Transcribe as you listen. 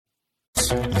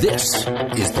This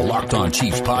is the Locked On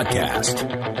Chiefs podcast.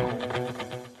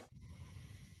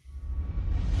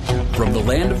 From the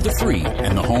land of the free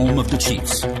and the home of the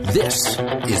Chiefs, this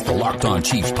is the Locked On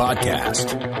Chiefs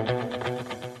podcast.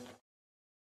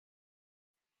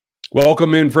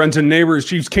 Welcome in, friends and neighbors,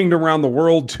 Chiefs Kingdom around the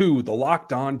world, to the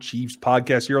Locked On Chiefs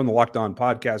podcast here on the Locked On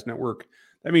Podcast Network.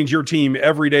 That means your team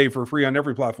every day for free on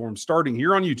every platform, starting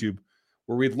here on YouTube,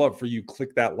 where we'd love for you.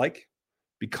 Click that like,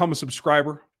 become a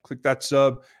subscriber, click that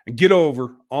sub, and get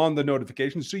over on the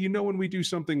notifications so you know when we do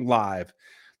something live.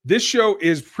 This show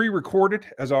is pre-recorded,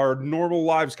 as our normal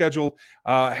live schedule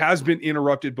has been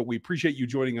interrupted, but we appreciate you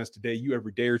joining us today. You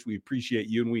everydayers, we appreciate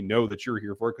you, and we know that you're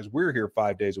here for it because we're here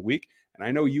 5 days a week, and I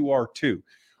know you are too.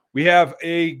 We have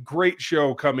a great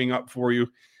show coming up for you.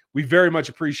 We very much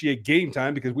appreciate Game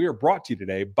Time because we are brought to you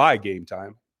today by Game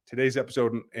Time. Today's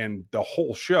episode and the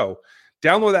whole show.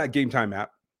 Download that Game Time app,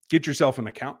 get yourself an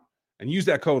account, and use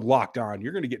that code Locked On.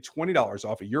 You're going to get $20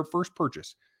 off of your first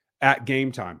purchase at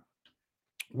Game Time.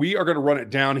 We are going to run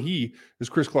it down. He is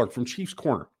Chris Clark from Chiefs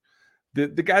Corner, the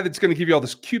guy that's going to give you all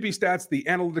this QB stats, the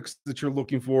analytics that you're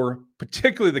looking for,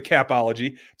 particularly the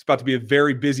capology. It's about to be a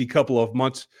very busy couple of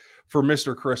months for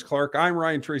Mr. Chris Clark. I'm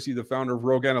Ryan Tracy, the founder of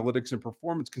Rogue Analytics and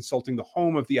Performance Consulting, the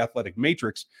home of the Athletic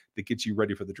Matrix that gets you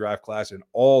ready for the draft class and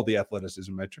all the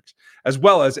athleticism metrics, as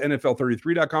well as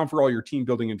NFL33.com for all your team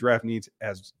building and draft needs,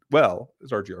 as well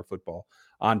as RGR Football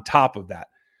on top of that.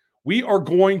 We are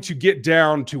going to get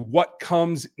down to what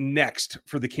comes next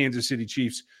for the Kansas City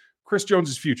Chiefs. Chris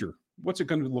Jones's future. What's it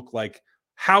going to look like?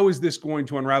 How is this going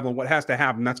to unravel? And what has to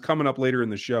happen? That's coming up later in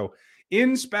the show.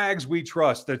 In Spags We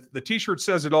Trust. The t-shirt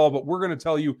says it all, but we're going to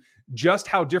tell you just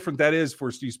how different that is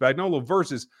for Steve Spagnuolo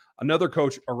versus another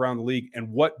coach around the league and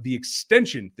what the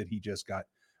extension that he just got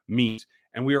means.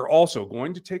 And we are also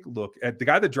going to take a look at the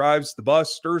guy that drives the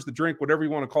bus, stirs the drink, whatever you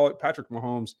want to call it, Patrick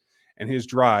Mahomes, and his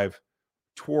drive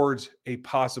towards a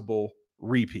possible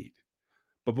repeat.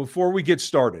 But before we get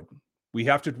started, we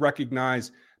have to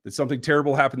recognize that something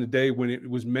terrible happened today when it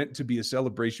was meant to be a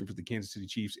celebration for the Kansas City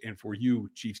Chiefs and for you,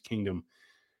 Chiefs Kingdom.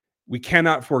 We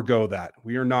cannot forego that.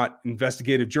 We are not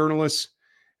investigative journalists,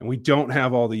 and we don't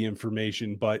have all the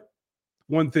information. But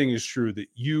one thing is true, that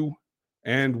you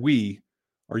and we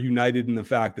are united in the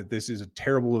fact that this is a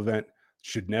terrible event,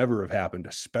 should never have happened,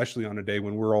 especially on a day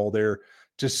when we're all there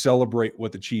to celebrate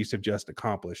what the Chiefs have just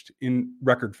accomplished in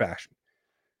record fashion.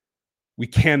 We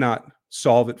cannot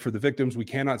solve it for the victims. We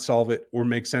cannot solve it or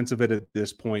make sense of it at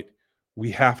this point.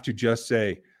 We have to just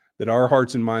say that our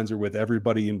hearts and minds are with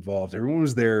everybody involved. Everyone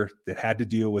was there that had to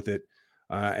deal with it.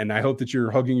 And I hope that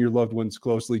you're hugging your loved ones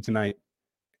closely tonight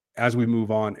as we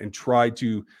move on and try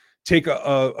to take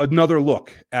another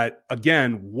look at,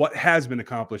 again, what has been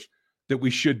accomplished that we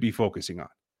should be focusing on.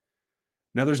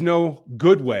 Now, there's no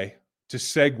good way to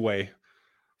segue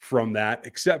from that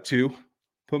except to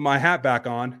put my hat back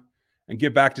on and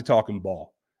get back to talking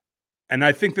ball. And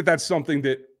I think that that's something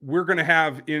that we're going to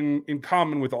have in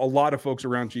common with a lot of folks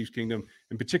around Chiefs Kingdom,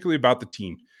 and particularly about the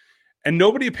team. And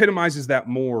nobody epitomizes that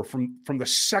more from the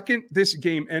second this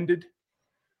game ended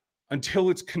until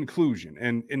its conclusion.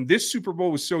 And this Super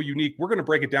Bowl was so unique. We're going to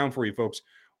break it down for you, folks.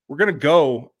 We're going to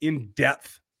go in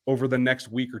depth over the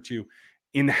next week or two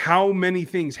in how many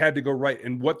things had to go right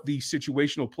and what the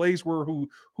situational plays were, who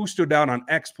stood out on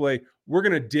X play. We're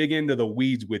going to dig into the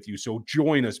weeds with you. So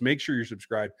join us. Make sure you're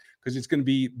subscribed because it's going to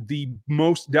be the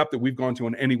most depth that we've gone to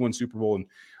on any one Super Bowl. And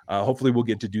hopefully we'll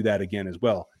get to do that again as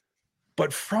well.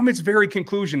 But from its very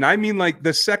conclusion, I mean, like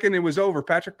the second it was over,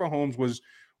 Patrick Mahomes was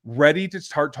ready to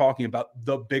start talking about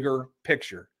the bigger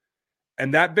picture.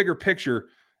 And that bigger picture,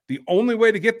 the only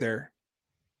way to get there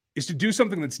is to do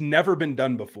something that's never been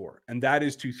done before, and that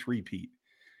is to three-peat.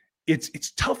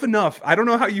 It's tough enough. I don't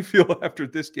know how you feel after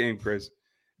this game, Chris.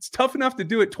 It's tough enough to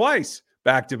do it twice,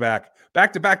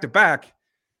 back-to-back.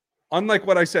 Unlike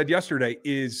what I said yesterday,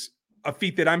 is a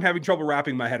feat that I'm having trouble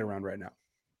wrapping my head around right now.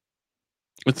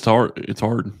 It's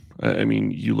hard. I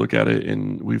mean, you look at it,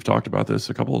 and we've talked about this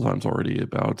a couple of times already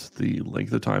about the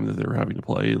length of time that they're having to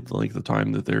play, the length of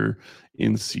time that they're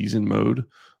in season mode.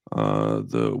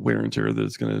 The wear and tear that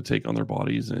it's going to take on their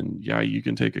bodies. And yeah, you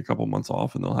can take a couple months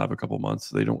off and they'll have a couple months.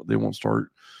 They won't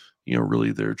start,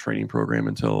 really their training program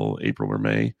until April or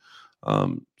May.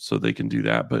 So they can do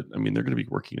that. But I mean, they're going to be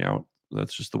working out.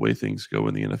 That's just the way things go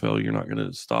in the NFL. You're not going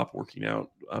to stop working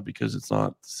out because it's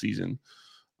not the season.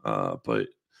 But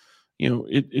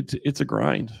it's a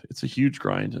grind. It's a huge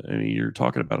grind. I mean, you're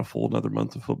talking about a full another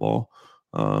month of football.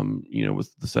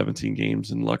 With the 17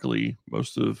 games, and luckily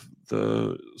most of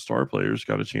the star players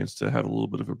got a chance to have a little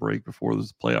bit of a break before the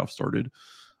playoffs started.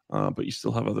 But you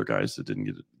still have other guys that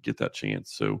didn't get that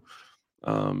chance. So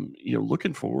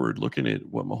Looking forward, looking at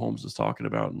what Mahomes is talking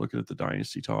about and looking at the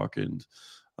dynasty talk and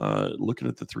looking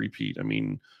at the three-peat. I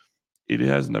mean, it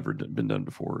has never been done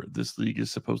before. This league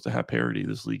is supposed to have parity.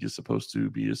 This league is supposed to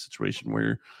be a situation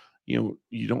where,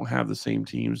 you don't have the same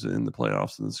teams in the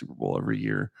playoffs and the Super Bowl every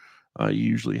year. You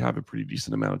usually have a pretty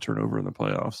decent amount of turnover in the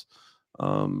playoffs.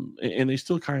 And they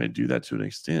still kind of do that to an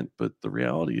extent. But the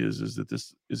reality is that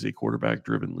this is a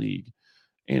quarterback-driven league.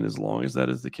 And as long as that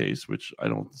is the case, which I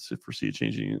don't foresee it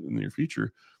changing in the near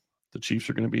future, the Chiefs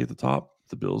are going to be at the top.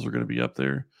 The Bills are going to be up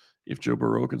there. If Joe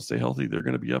Burrow can stay healthy, they're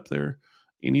going to be up there.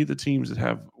 Any of the teams that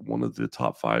have one of the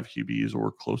top 5 QBs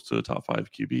or close to a top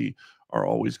 5 QB are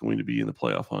always going to be in the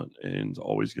playoff hunt and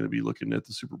always going to be looking at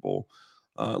the Super Bowl.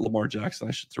 Lamar Jackson,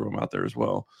 I should throw him out there as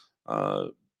well.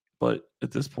 But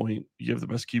at this point, you have the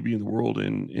best QB in the world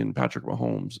in Patrick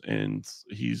Mahomes, and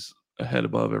he's ahead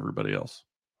above everybody else.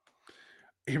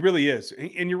 He really is.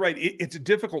 And you're right. It's a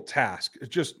difficult task. It's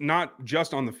just not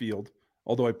just on the field,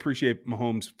 although I appreciate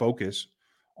Mahomes' focus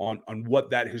on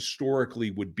what that historically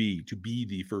would be to be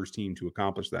the first team to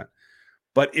accomplish that.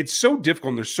 But it's so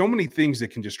difficult. And there's so many things that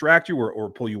can distract you or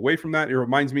pull you away from that. It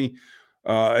reminds me,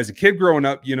 as a kid growing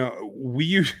up, we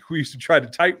used to try to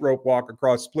tightrope walk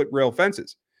across split rail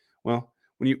fences. Well,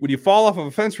 when you fall off of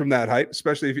a fence from that height,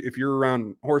 especially if you're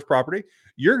around horse property,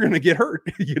 you're going to get hurt.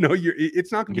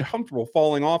 It's not going to be comfortable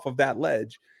falling off of that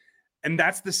ledge. And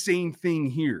that's the same thing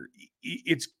here.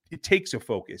 It takes a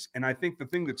focus. And I think the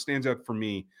thing that stands out for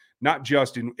me, not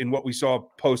just in what we saw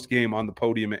post-game on the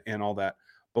podium and all that,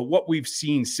 but what we've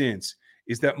seen since,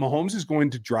 is that Mahomes is going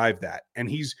to drive that. And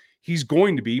he's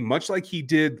going to be, much like he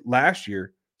did last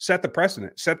year, set the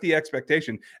precedent, set the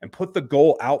expectation, and put the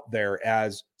goal out there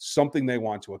as something they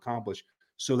want to accomplish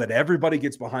so that everybody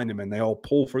gets behind him and they all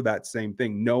pull for that same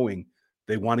thing, knowing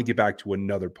they want to get back to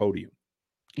another podium.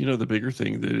 The bigger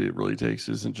thing that it really takes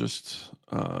isn't just,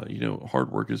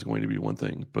 hard work is going to be one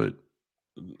thing, but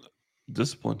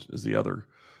discipline is the other.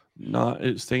 Not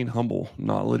staying humble,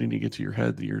 not letting it get to your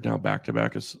head that you're now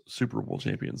back-to-back as Super Bowl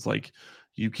champions. Like,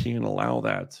 you can't allow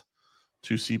that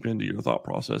to seep into your thought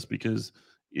process, because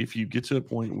if you get to a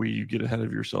point where you get ahead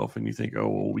of yourself and you think, oh,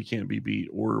 well, we can't be beat,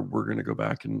 or we're going to go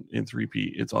back and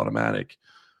three-peat, it's automatic,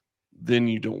 then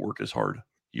you don't work as hard.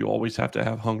 You always have to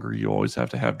have hunger. You always have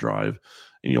to have drive,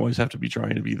 and you always have to be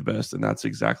trying to be the best. And that's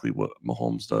exactly what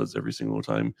Mahomes does every single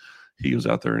time he goes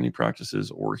out there and he practices,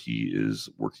 or he is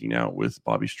working out with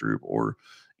Bobby Stroop, or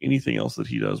anything else that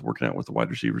he does, working out with the wide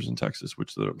receivers in Texas,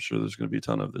 which I'm sure there's going to be a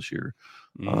ton of this year.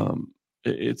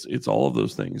 It's all of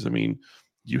those things. I mean,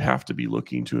 you have to be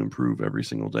looking to improve every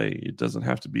single day. It doesn't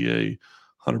have to be a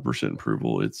 100%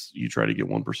 approval. It's you try to get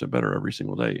 1% better every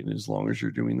single day. And as long as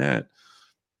you're doing that,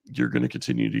 you're going to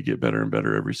continue to get better and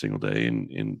better every single day.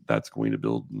 And that's going to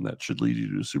build, and that should lead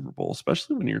you to a Super Bowl,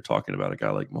 especially when you're talking about a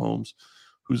guy like Mahomes,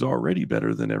 who's already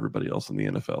better than everybody else in the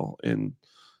NFL. And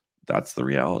that's the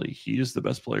reality. He is the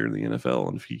best player in the NFL.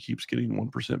 And if he keeps getting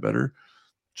 1% better,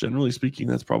 generally speaking,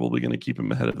 that's probably going to keep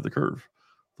him ahead of the curve.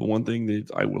 The one thing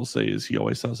that I will say is he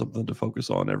always has something to focus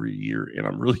on every year. And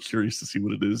I'm really curious to see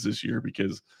what it is this year,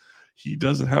 because he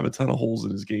doesn't have a ton of holes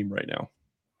in his game right now.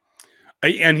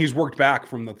 And he's worked back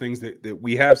from the things that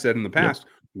we have said in the past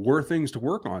were things to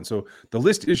work on. So the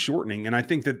list is shortening. And I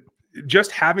think that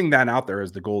just having that out there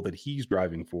as the goal that he's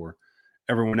driving for,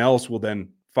 everyone else will then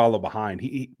follow behind.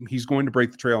 He's going to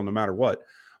break the trail no matter what.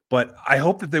 But I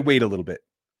hope that they wait a little bit.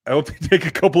 I hope they take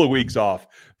a couple of weeks off,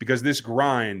 because this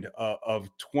grind of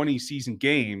 20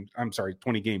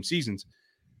 game seasons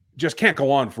just can't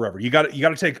go on forever. You got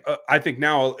to take, I think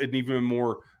now, an even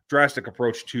more drastic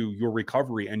approach to your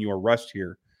recovery and your rest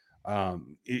here.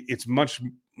 It's much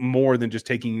more than just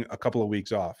taking a couple of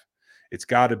weeks off. It's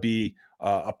got to be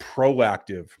a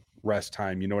proactive rest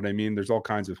time. You know what I mean? There's all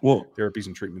kinds of therapies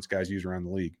and treatments guys use around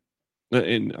the league.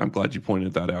 And I'm glad you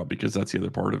pointed that out, because that's the other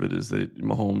part of it, is that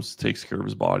Mahomes takes care of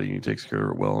his body and he takes care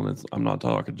of it well. And I'm not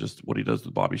talking just what he does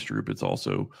with Bobby Stroop. It's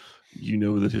also,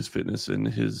 that his fitness and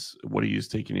what he is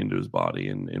taking into his body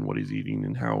and what he's eating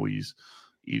and how he's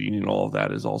eating and all of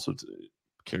that is also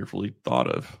carefully thought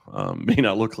of. May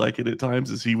not look like it at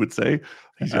times, as he would say.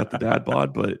 He's got the dad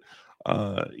bod, but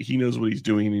he knows what he's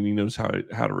doing, and he knows how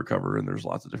to recover. And there's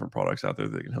lots of different products out there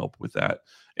that can help with that.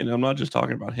 And I'm not just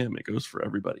talking about him. It goes for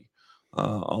everybody.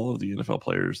 All of the NFL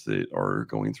players that are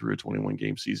going through a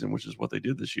 21-game season, which is what they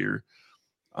did this year.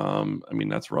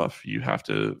 That's rough. You have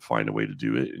to find a way to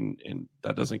do it. And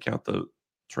that doesn't count the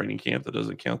training camp. That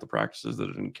doesn't count the practices. That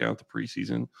doesn't count the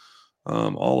preseason,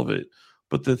 all of it.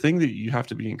 But the thing that you have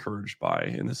to be encouraged by,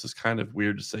 and this is kind of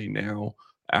weird to say now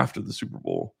after the Super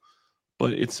Bowl,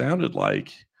 but it sounded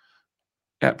like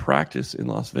at practice in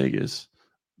Las Vegas,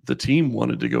 The team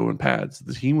wanted to go in pads.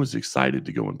 The team was excited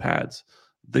to go in pads.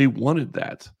 They wanted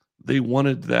that. They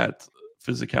wanted that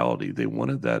physicality. They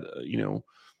wanted that,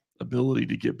 ability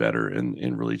to get better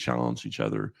and really challenge each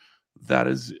other. That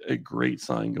is a great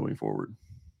sign going forward.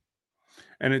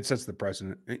 And it sets the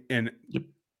precedent. And Yep.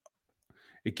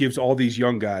 it gives all these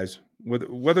young guys,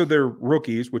 whether they're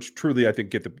rookies, which truly I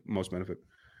think get the most benefit,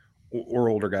 or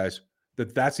older guys,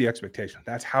 that's the expectation.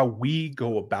 That's how we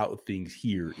go about things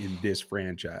here in this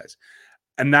franchise.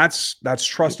 And that's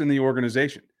trust in the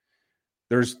organization.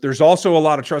 There's also a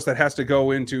lot of trust that has to go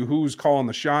into who's calling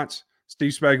the shots.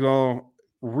 Steve Spagnuolo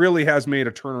really has made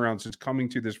a turnaround since coming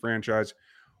to this franchise.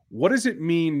 What does it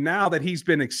mean now that he's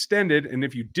been extended? And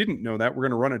if you didn't know that, we're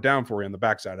going to run it down for you on the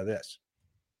backside of this.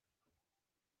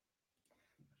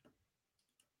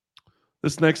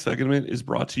 This next segment is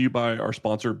brought to you by our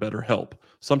sponsor, BetterHelp.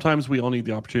 Sometimes we all need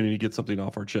the opportunity to get something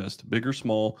off our chest. Big or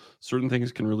small, certain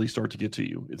things can really start to get to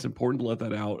you. It's important to let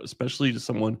that out, especially to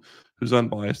someone who's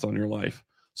unbiased on your life.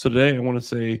 So today I want to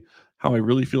say how I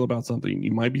really feel about something.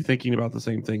 You might be thinking about the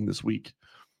same thing this week.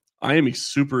 I am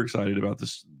super excited about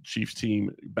this Chiefs team.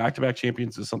 Back-to-back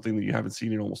champions is something that you haven't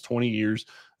seen in almost 20 years.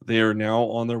 They are now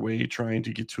on their way trying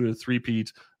to get to a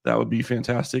three-peat. That would be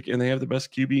fantastic. And they have the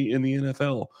best QB in the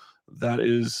NFL.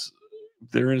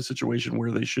 They're in a situation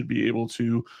where they should be able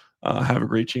to have a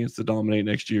great chance to dominate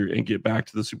next year and get back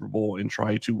to the Super Bowl and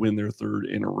try to win their third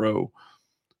in a row.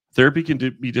 Therapy can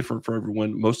be different for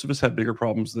everyone. Most of us have bigger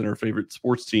problems than our favorite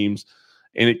sports teams,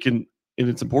 and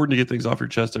it's important to get things off your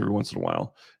chest every once in a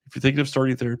while. If you're thinking of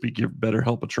starting therapy, give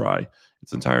BetterHelp a try.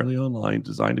 It's entirely online,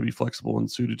 designed to be flexible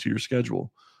and suited to your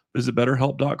schedule. Visit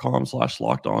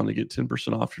BetterHelp.com/lockedon to get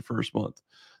 10% off your first month.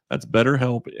 That's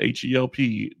BetterHelp,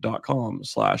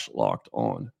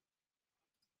 HELP.com/lockedon.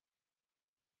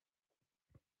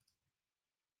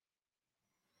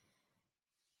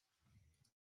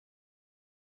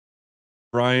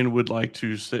 Brian would like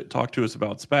to talk to us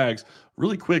about Spags.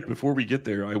 Really quick, before we get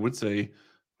there, I would say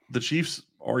the Chiefs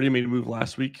already made a move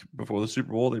last week before the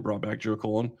Super Bowl. They brought back Joe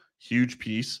Cullen, huge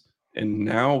piece. And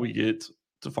now we get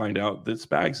to find out that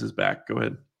Spags is back. Go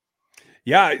ahead.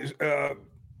 Yeah,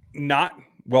 not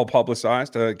well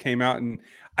publicized. Came out, and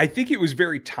I think it was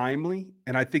very timely,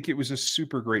 and I think it was a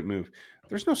super great move.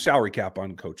 There's no salary cap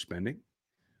on coach spending.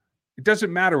 It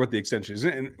doesn't matter what the extension is,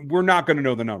 and we're not going to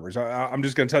know the numbers. I'm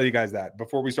just going to tell you guys that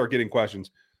before we start getting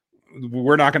questions.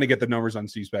 We're not going to get the numbers on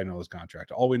Steve Spagnuolo's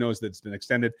contract. All we know is that it's been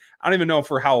extended. I don't even know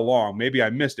for how long. Maybe I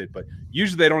missed it, but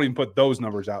usually they don't even put those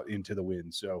numbers out into the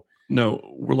wind. So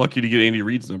no, we're lucky to get Andy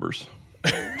Reid's numbers.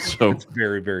 So it's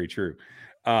very, very true.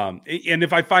 And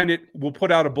if I find it, we'll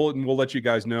put out a bulletin. We'll let you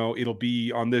guys know. It'll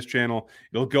be on this channel.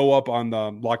 It'll go up on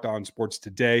the Locked On Sports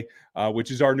Today,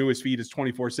 which is our newest feed. It's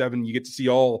 24/7. You get to see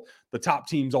all the top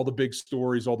teams, all the big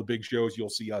stories, all the big shows. You'll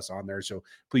see us on there. So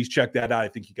please check that out. I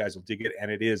think you guys will dig it. And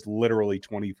it is literally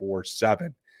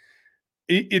 24/7.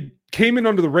 It came in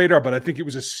under the radar, but I think it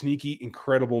was a sneaky,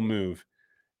 incredible move.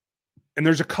 And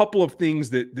there's a couple of things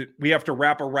that we have to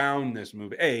wrap around this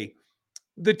move.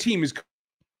 The team is,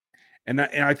 and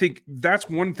I think that's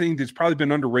one thing that's probably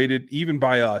been underrated even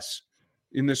by us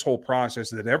in this whole process,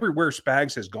 that everywhere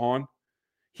Spags has gone,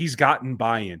 he's gotten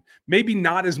buy-in. Maybe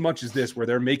not as much as this, where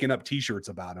they're making up T-shirts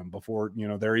about him before,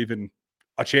 they're even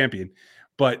a champion,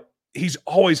 but he's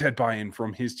always had buy-in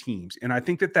from his teams. And I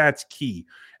think that that's key.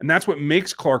 And that's what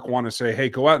makes Clark want to say, hey,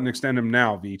 go out and extend him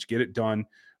now, Veach, get it done.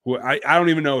 I don't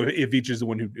even know if Veach is the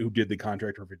one who did the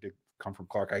contract or if it did come from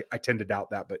Clark. I tend to doubt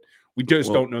that, but we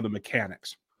just don't know the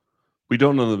mechanics. We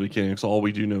don't know the mechanics. All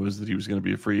we do know is that he was going to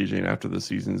be a free agent after the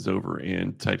season is over,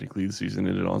 and technically the season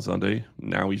ended on Sunday.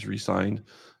 Now he's re-signed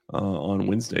on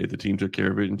Wednesday. The team took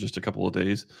care of it in just a couple of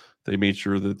days. They made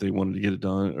sure that they wanted to get it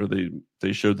done, or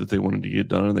they showed that they wanted to get it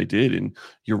done, and they did. And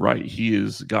you're right, he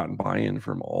has gotten buy-in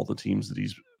from all the teams that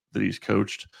he's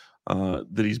coached, that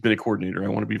he's been a coordinator. I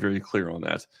want to be very clear on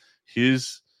that.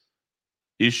 His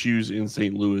issues in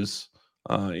St. Louis.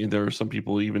 And there are some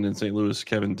people even in St. Louis,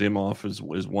 Kevin Dimoff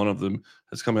is one of them,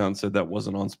 has come out and said that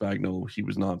wasn't on Spagnuolo. He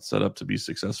was not set up to be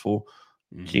successful.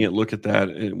 Mm-hmm. Can't look at that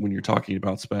when you're talking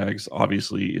about Spags.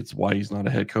 Obviously, it's why he's not a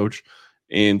head coach.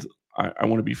 And I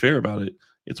want to be fair about it.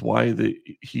 It's why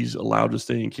he's allowed to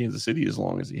stay in Kansas City as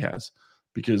long as he has.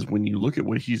 Because when you look at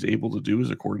what he's able to do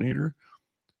as a coordinator,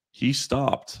 he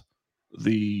stopped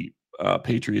the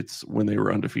Patriots when they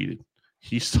were undefeated.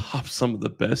 He stopped some of the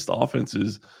best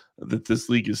offenses that this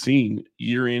league has seen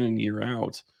year in and year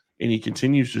out. And he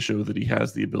continues to show that he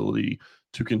has the ability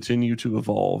to continue to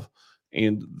evolve.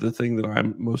 And the thing that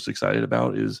I'm most excited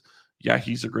about is, yeah,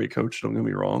 he's a great coach, don't get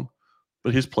me wrong,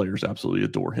 but his players absolutely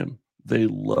adore him. They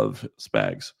love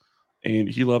Spags. and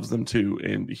he loves them too.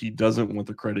 And he doesn't want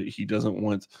the credit. He doesn't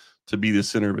want to be the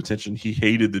center of attention. He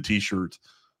hated the T-shirt,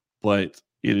 but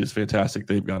it is fantastic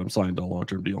they've got him signed to a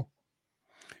long-term deal.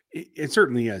 It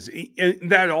certainly is.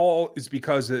 And that all is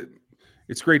because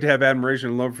it's great to have admiration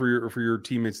and love for your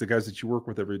teammates, the guys that you work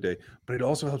with every day, but it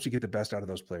also helps you get the best out of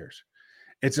those players.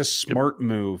 It's a smart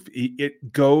move.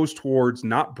 It goes towards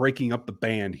not breaking up the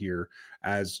band here,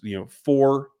 as you know,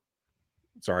 four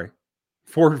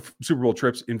Super Bowl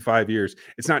trips in 5 years.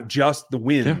 It's not just the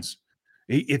wins.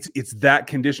 Yeah. It's that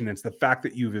condition. It's the fact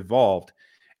that you've evolved,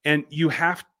 and you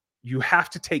have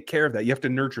to take care of that. You have to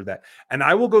nurture that. And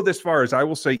I will go this far as I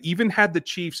will say, even had the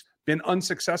Chiefs been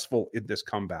unsuccessful in this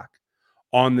comeback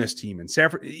on this team, and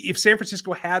if San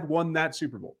Francisco had won that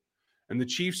Super Bowl, and the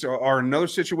Chiefs are in another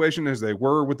situation as they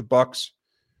were with the Bucs,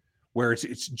 where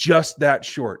it's just that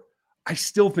short, I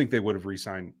still think they would have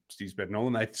re-signed Steve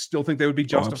Spagnuolo. I still think they would be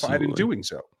justified in doing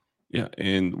so. Yeah,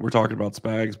 and we're talking about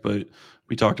Spags, but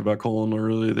we talked about Colin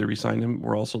earlier. They re-signed him.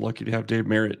 We're also lucky to have Dave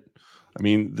Merritt. I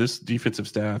mean, this defensive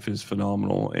staff is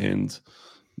phenomenal, and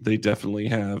they definitely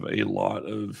have a lot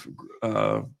of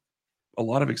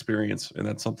experience, and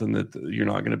that's something that you're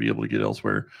not going to be able to get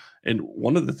elsewhere. And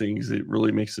one of the things that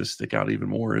really makes this stick out even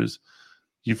more is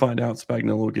you find out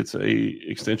Spagnuolo gets a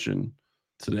extension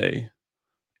today,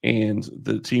 and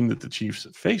the team that the Chiefs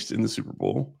faced in the Super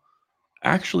Bowl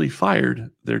actually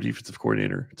fired their defensive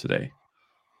coordinator today,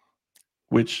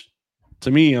 which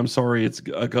to me, I'm sorry, it's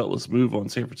a gutless move on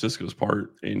San Francisco's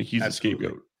part, and he's a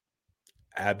scapegoat.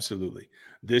 Absolutely.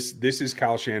 This is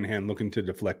Kyle Shanahan looking to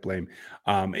deflect blame.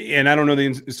 And I don't know the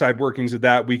inside workings of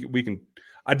that. We can,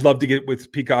 I'd love to get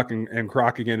with Peacock and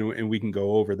Croc again, and we can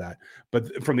go over that.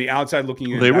 But from the outside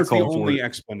looking in, that's the only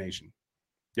explanation.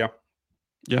 Yeah.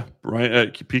 Yeah,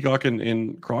 right. Peacock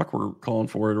and Croc were calling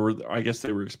for it, or I guess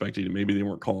they were expecting it. Maybe they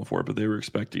weren't calling for it, but they were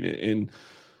expecting it. And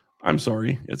I'm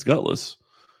sorry, it's gutless.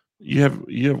 You have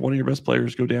one of your best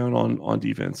players go down on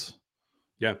defense.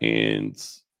 Yeah. And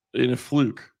in a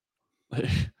fluke,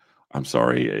 I'm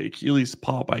sorry, Achilles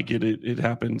pop, I get it. It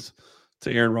happened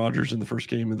to Aaron Rodgers in the first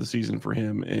game of the season for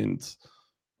him, and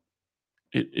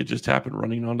it just happened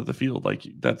running onto the field. Like,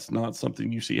 that's not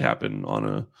something you see happen on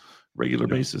a regular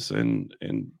basis. And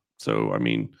so, I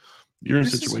mean, you're in a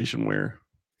situation where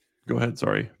 – go ahead,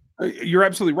 sorry. You're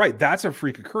absolutely right. That's a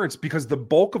freak occurrence because the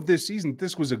bulk of this season,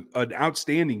 this was an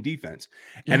outstanding defense.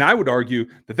 Yeah. And I would argue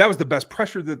that was the best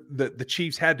pressure that the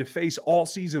Chiefs had to face all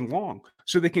season long.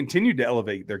 So they continued to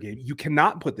elevate their game. You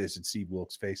cannot put this at Steve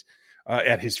Wilks' face,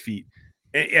 at his feet.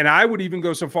 And I would even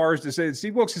go so far as to say that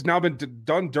Steve Wilks has now been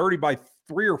done dirty by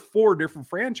 3 or 4 different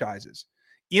franchises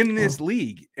in this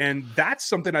league. And that's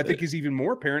something I think is even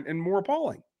more apparent and more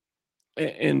appalling.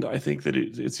 And I think that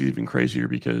it's even crazier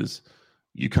because –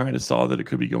 you kind of saw that it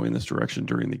could be going this direction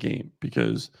during the game,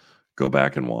 because go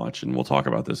back and watch, and we'll talk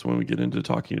about this when we get into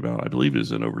talking about, I believe it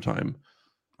was an overtime.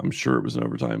 I'm sure it was an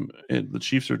overtime. And the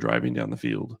Chiefs are driving down the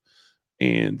field,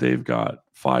 and they've got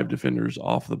 5 defenders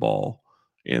off the ball,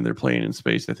 and they're playing in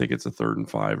space. I think it's a 3rd and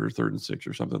 5 or 3rd and 6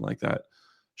 or something like that.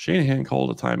 Shanahan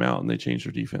called a timeout, and they changed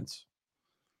their defense.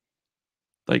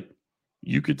 Like,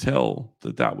 you could tell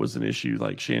that was an issue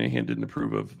like Shanahan didn't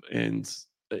approve of. And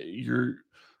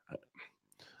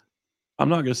I'm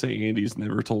not going to say Andy's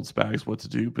never told Spags what to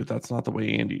do, but that's not the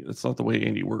way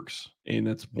Andy works. And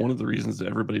that's one of the reasons that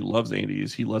everybody loves Andy,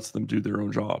 is he lets them do their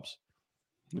own jobs.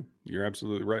 You're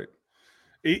absolutely right.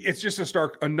 It's just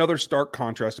another stark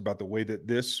contrast about the way that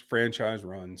this franchise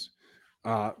runs,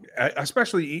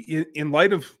 especially in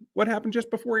light of what happened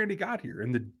just before Andy got here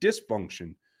and the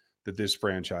dysfunction that this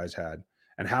franchise had,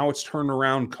 and how it's turned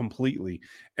around completely.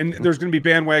 And there's going to be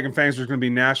bandwagon fans. There's going to be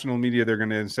national media. They're going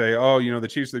to say, oh, the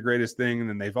Chiefs are the greatest thing,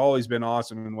 and they've always been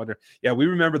awesome and whatever. Yeah, we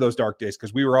remember those dark days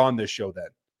because we were on this show then.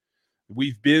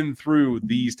 We've been through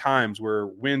these times where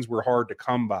wins were hard to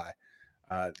come by.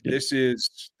 This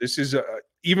is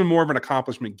even more of an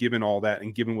accomplishment given all that,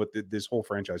 and given what this whole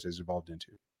franchise has evolved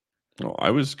into. Well, I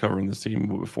was covering this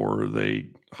team before they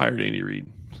hired Andy Reid.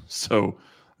 So,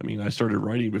 I mean, I started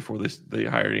writing before they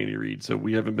hired Andy Reid, so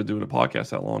we haven't been doing a podcast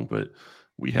that long, but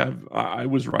we have. I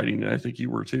was writing, and I think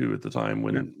you were too at the time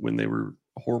when they were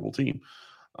a horrible team.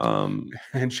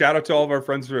 And shout out to all of our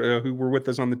friends who were with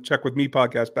us on the Check With Me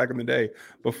podcast back in the day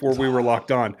before we were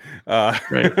locked on.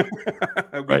 Right.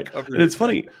 Right. And it's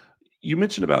funny. You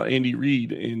mentioned about Andy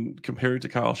Reid and compare it to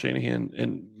Kyle Shanahan,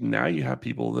 and now you have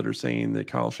people that are saying that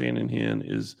Kyle Shanahan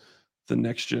is the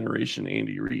next generation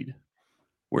Andy Reid,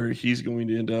 where he's going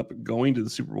to end up going to the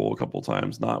Super Bowl a couple of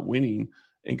times, not winning,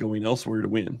 and going elsewhere to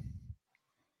win.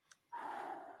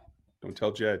 Don't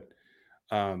tell Jed.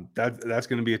 That's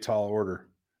going to be a tall order.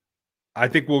 I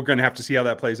think we're going to have to see how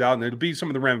that plays out, and it'll be some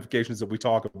of the ramifications that we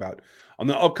talk about on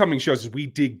the upcoming shows as we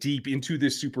dig deep into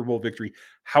this Super Bowl victory,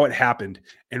 how it happened,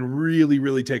 and really,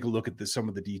 really take a look at some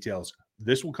of the details.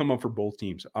 This will come up for both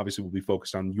teams. Obviously, we'll be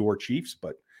focused on your Chiefs,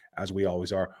 but as we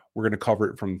always are, we're going to cover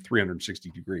it from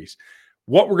 360 degrees.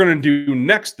 What we're going to do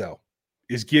next, though,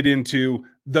 is get into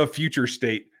the future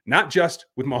state, not just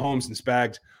with Mahomes and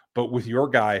Spags, but with your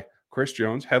guy, Chris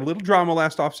Jones. Had a little drama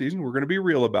last offseason. We're going to be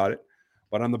real about it.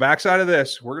 But on the backside of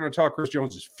this, we're going to talk Chris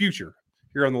Jones' future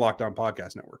here on the Locked On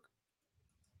Podcast Network.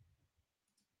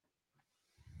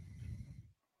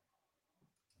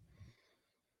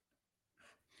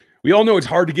 We all know it's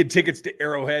hard to get tickets to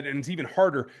Arrowhead, and it's even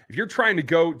harder if you're trying to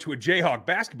go to a Jayhawk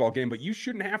basketball game, but you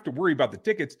shouldn't have to worry about the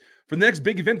tickets for the next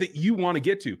big event that you want to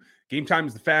get to. Game Time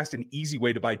is the fast and easy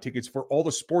way to buy tickets for all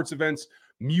the sports events,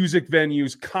 music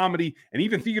venues, comedy, and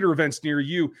even theater events near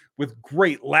you with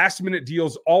great last-minute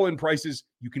deals, all-in prices.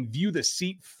 You can view the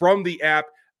seat from the app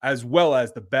as well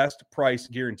as the best price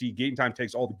guarantee. Game Time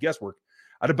takes all the guesswork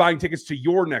out of buying tickets to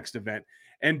your next event.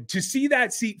 And to see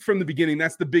that seat from the beginning,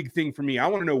 that's the big thing for me. I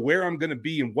want to know where I'm going to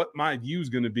be and what my view is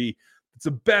going to be. It's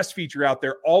the best feature out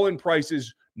there, all in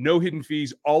prices, no hidden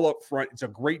fees, all up front. It's a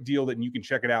great deal that you can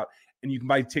check it out, and you can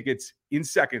buy tickets in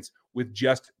seconds with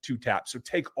just 2 taps. So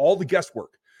take all the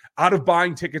guesswork out of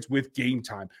buying tickets with Game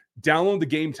Time. Download the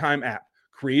Game Time app,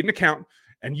 create an account,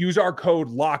 and use our code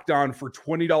LOCKEDON for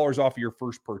 $20 off of your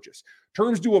first purchase.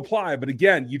 Terms do apply, but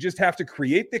again, you just have to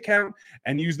create the account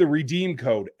and use the redeem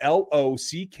code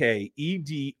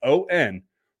LOCKEDON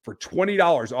for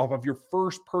 $20 off of your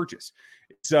first purchase.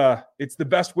 It's the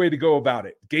best way to go about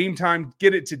it. Game Time,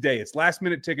 get it today. It's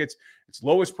last-minute tickets, it's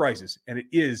lowest prices, and it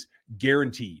is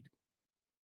guaranteed.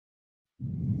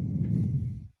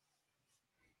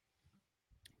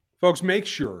 Folks, make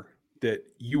sure that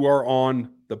you are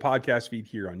on the podcast feed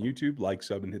here on YouTube. Like,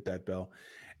 sub, and hit that bell.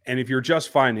 And if you're just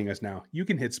finding us now, you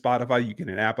can hit Spotify, you can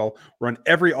hit Apple. We're on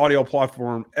every audio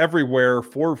platform, everywhere,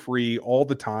 for free, all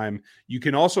the time. You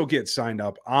can also get signed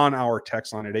up on our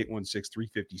text line at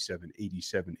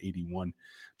 816-357-8781.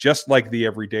 Just like the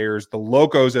everydayers, the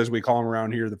locos, as we call them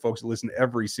around here, the folks that listen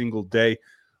every single day.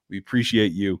 We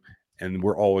appreciate you, and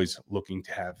we're always looking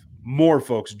to have more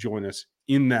folks join us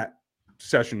in that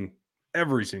session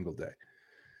every single day.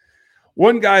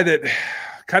 One guy that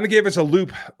kind of gave us a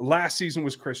loop last season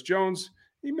was Chris Jones.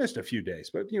 He missed a few days,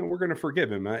 but we're going to forgive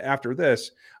him after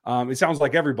this. It sounds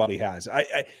like everybody has.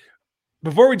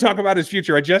 Before we talk about his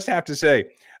future, I just have to say,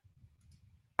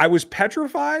 I was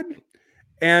petrified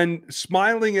and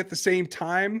smiling at the same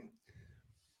time,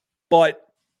 but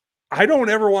I don't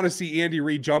ever want to see Andy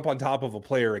Reid jump on top of a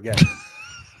player again.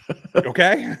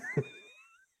 Okay?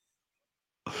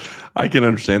 I can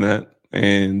understand that.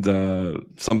 And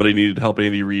somebody needed to help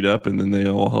Andy Reid up, and then they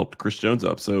all helped Chris Jones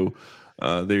up. So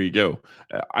there you go.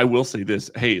 I will say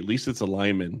this. Hey, at least it's a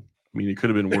lineman. I mean, it could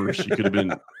have been worse. You could have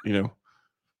been, could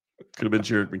have been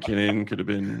Jerick McKinnon, could have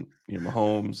been,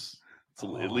 Mahomes.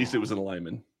 So at least it was an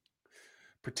lineman.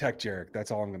 Protect Jerick.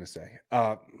 That's all I'm going to say.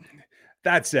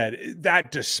 That said,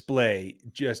 that display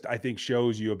just, I think,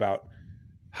 shows you about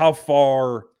how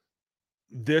far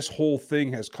this whole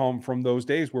thing has come from those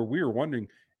days where we were wondering,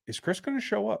 is Chris going to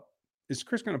show up? Is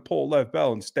Chris going to pull Lev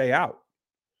Bell and stay out?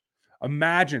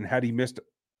 Imagine had he missed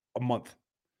a month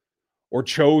or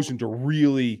chosen to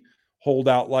really hold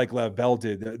out like Lev Bell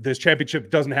did. This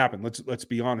championship doesn't happen. Let's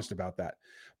be honest about that.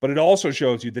 But it also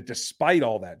shows you that despite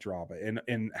all that drama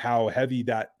and how heavy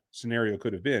that scenario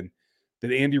could have been,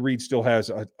 that Andy Reid still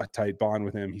has a tight bond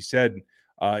with him. He said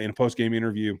in a post-game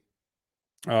interview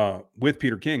with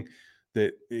Peter King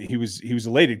that he was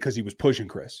elated because he was pushing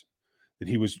Chris, that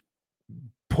he was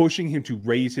pushing him to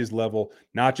raise his level,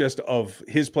 not just of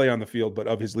his play on the field, but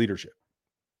of his leadership.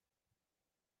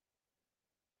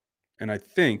 And I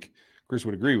think Chris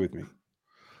would agree with me.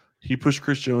 He pushed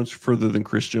Chris Jones further than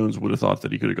Chris Jones would have thought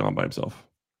that he could have gone by himself.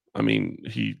 I mean,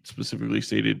 he specifically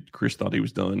stated Chris thought he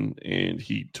was done, and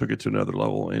he took it to another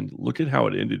level. And look at how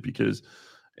it ended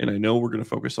and I know we're going to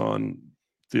focus on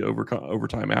the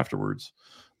overtime afterwards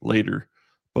later,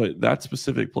 but that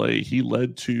specific play, he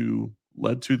led to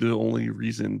the only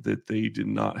reason that they did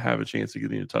not have a chance of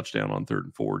getting a touchdown on 3rd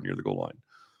and 4 near the goal line.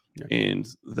 Yeah. And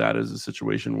that is a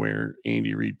situation where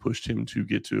Andy Reid pushed him to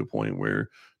get to a point where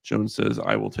Jones says,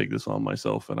 I will take this on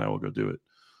myself and I will go do it.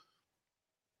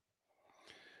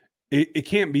 It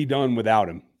can't be done without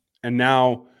him. And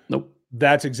now nope.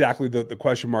 That's exactly the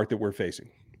question mark that we're facing.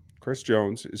 Chris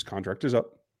Jones, his contract is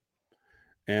up,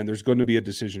 and there's going to be a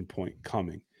decision point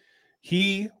coming.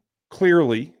 He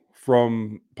clearly,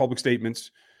 from public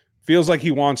statements, feels like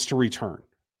he wants to return.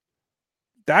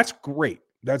 That's great.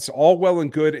 That's all well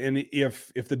and good. And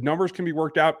if the numbers can be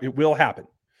worked out, it will happen,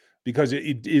 because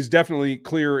it is definitely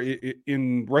clear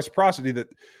in reciprocity that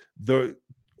the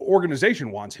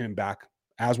organization wants him back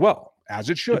as well, as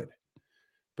it should.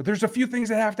 But there's a few things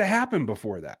that have to happen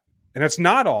before that. And it's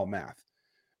not all math.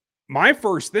 My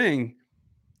first thing,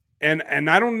 and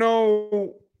I don't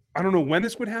know when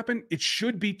this would happen. It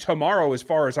should be tomorrow, as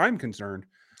far as I'm concerned.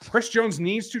 Chris Jones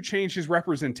needs to change his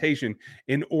representation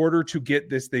in order to get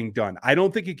this thing done. I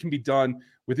don't think it can be done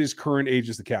with his current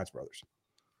agents, the Katz brothers.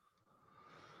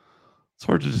 It's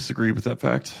hard to disagree with that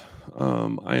fact.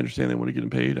 I understand they want to get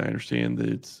him paid. I understand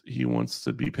that he wants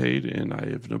to be paid, and I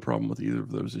have no problem with either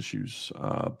of those issues.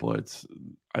 But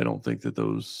I don't think that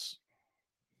those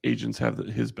agents have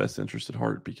his best interest at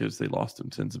heart, because they lost him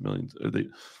tens of millions.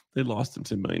 They lost him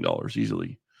 $10 million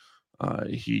easily.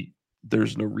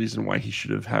 There's no reason why he should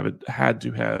have had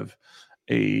to have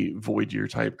a void year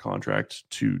type contract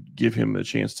to give him a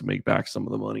chance to make back some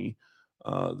of the money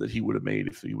that he would have made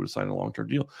if he would have signed a long-term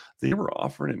deal. They were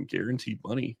offering him guaranteed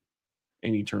money,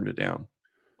 and he turned it down.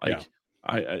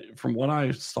 I from what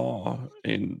I saw,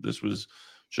 and this was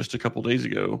just a couple days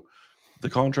ago, the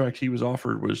contract he was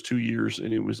offered was 2 years,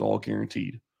 and it was all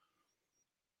guaranteed.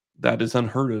 That is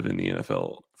unheard of in the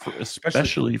NFL,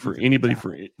 especially for anybody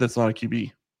that's not a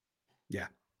QB. Yeah,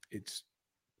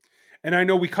 and I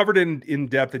know we covered it in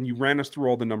depth, and you ran us through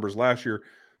all the numbers last year.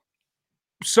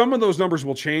 Some of those numbers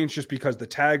will change just because the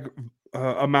tag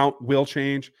amount will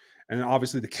change, and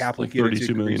obviously the cap will get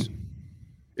 $32 million.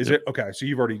 Is it? Okay, so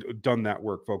you've already done that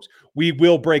work, folks. We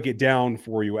will break it down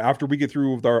for you after we get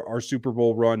through with our Super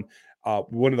Bowl run.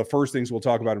 One of the first things we'll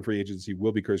talk about in free agency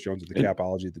will be Chris Jones and the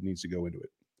capology that needs to go into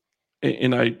it.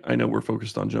 And I know we're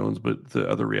focused on Jones, but the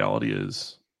other reality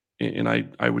is, and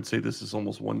I would say this is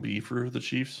almost 1B for the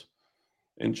Chiefs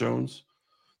and Jones.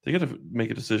 They got to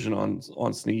make a decision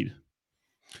on Snead.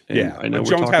 And I know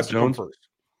Jones has to come first.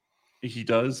 He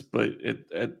does, but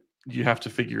you have to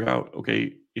figure out,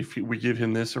 okay, if we give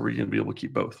him this, are we going to be able to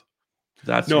keep both?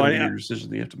 That's going to be your decision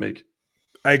that you have to make.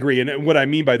 I agree. And what I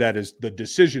mean by that is the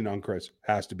decision on Chris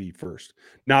has to be first,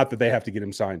 not that they have to get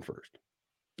him signed first.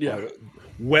 Yeah.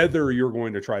 Whether you're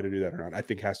going to try to do that or not, I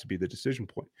think has to be the decision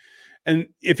point. And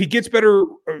if he gets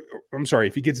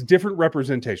if he gets different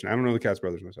representation, I don't know the Katz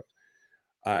brothers myself.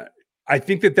 I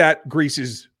think that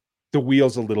greases the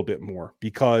wheels a little bit more,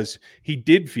 because he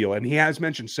did feel, and he has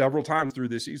mentioned several times through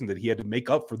this season, that he had to make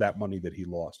up for that money that he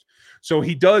lost. So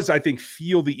he does, I think,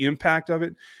 feel the impact of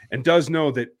it, and does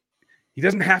know that he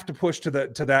doesn't have to push to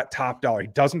that top dollar. He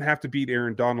doesn't have to beat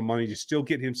Aaron Donald money to still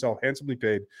get himself handsomely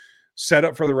paid, set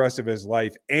up for the rest of his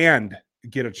life, and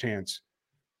get a chance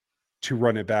to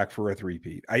run it back for a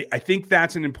three-peat. I think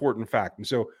that's an important fact. And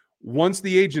so once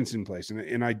the agent's in place,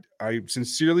 and I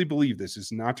sincerely believe this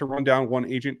is not to run down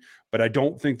one agent, but I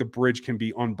don't think the bridge can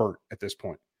be unburnt at this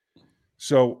point.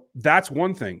 So that's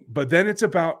one thing. But then it's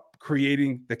about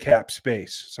creating the cap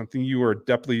space, something you are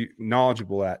definitely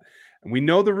knowledgeable at. And we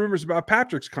know the rumors about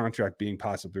Patrick's contract being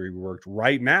possibly reworked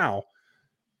right now.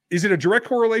 Is it a direct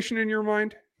correlation in your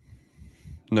mind?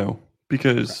 No,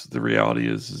 because the reality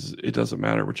is it doesn't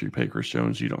matter what you pay Chris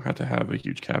Jones. You don't have to have a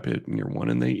huge cap hit in year one,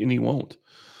 and he won't.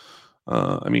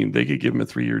 I mean, they could give him a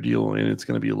 3-year deal, and it's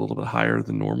going to be a little bit higher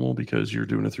than normal, because you're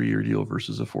doing a 3-year deal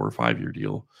versus a 4 or 5-year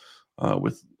deal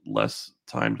with less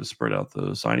time to spread out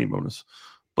the signing bonus.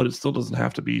 But it still doesn't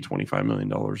have to be $25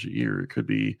 million a year. It could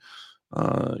be,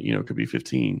 it could be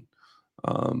 15.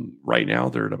 Right now,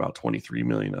 they're at about 23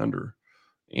 million under,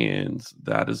 and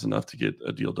that is enough to get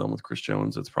a deal done with Chris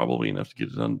Jones. That's probably enough to get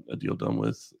a deal done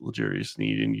with L'Jarius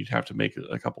Sneed, and you'd have to make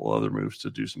a couple other moves to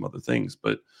do some other things.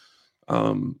 But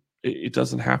it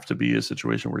doesn't have to be a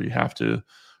situation where you have to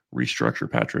restructure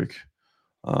Patrick.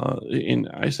 And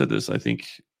I said this, I think,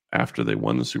 after they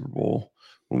won the Super Bowl,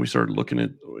 when we started looking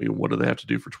at what do they have to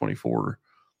do for 24,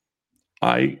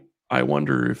 I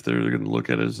wonder if they're going to look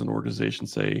at it as an organization,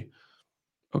 say,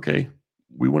 okay,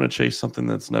 we want to chase something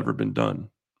that's never been done.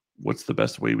 What's the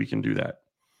best way we can do that?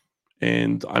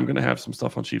 And I'm going to have some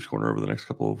stuff on Chiefs Corner over the next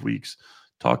couple of weeks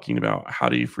talking about how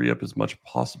do you free up as much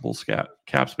possible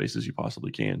cap space as you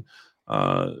possibly can.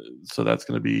 So that's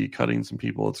going to be cutting some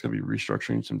people. It's going to be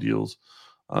restructuring some deals,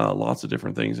 lots of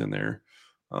different things in there.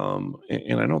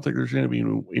 And I don't think there's going to be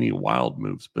any wild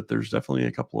moves, but there's definitely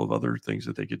a couple of other things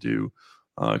that they could do,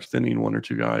 extending one or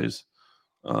two guys.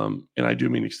 And I do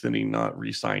mean extending, not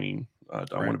re-signing. I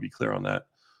want to be clear on that.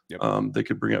 Yep. They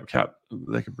could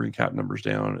bring cap numbers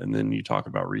down, and then you talk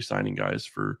about re-signing guys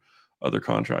for other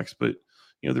contracts. But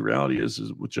the reality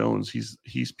is with Jones,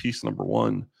 he's piece number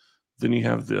one. Then you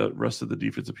have the rest of the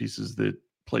defensive pieces that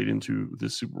played into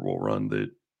this Super Bowl run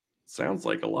that sounds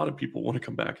like a lot of people want to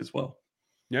come back as well.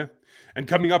 Yeah. And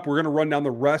coming up, we're going to run down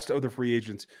the rest of the free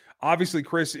agents. Obviously,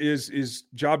 Chris is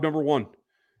job number one.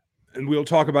 And we'll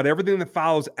talk about everything that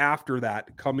follows after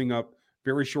that coming up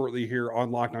very shortly here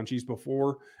on Locked On Chiefs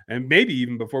before, and maybe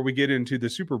even before we get into the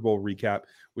Super Bowl recap,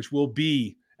 which will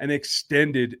be an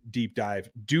extended deep dive.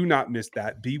 Do not miss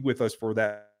that. Be with us for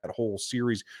that whole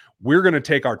series. We're going to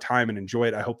take our time and enjoy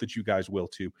it. I hope that you guys will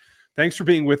too. Thanks for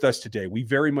being with us today. We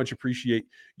very much appreciate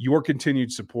your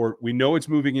continued support. We know it's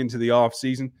moving into the off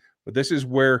season, but this is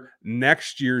where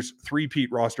next year's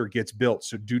three-peat roster gets built.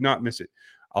 So do not miss it.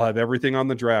 I'll have everything on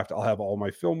the draft. I'll have all my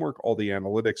film work, all the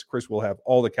analytics. Chris will have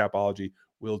all the capology.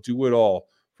 We'll do it all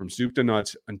from soup to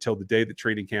nuts until the day that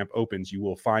training camp opens. You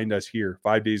will find us here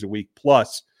 5 days a week,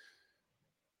 plus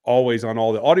always on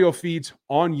all the audio feeds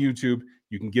on YouTube.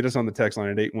 You can get us on the text line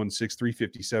at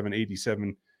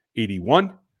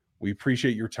 816-357-8781. We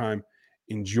appreciate your time.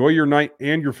 Enjoy your night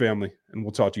and your family, and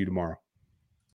we'll talk to you tomorrow.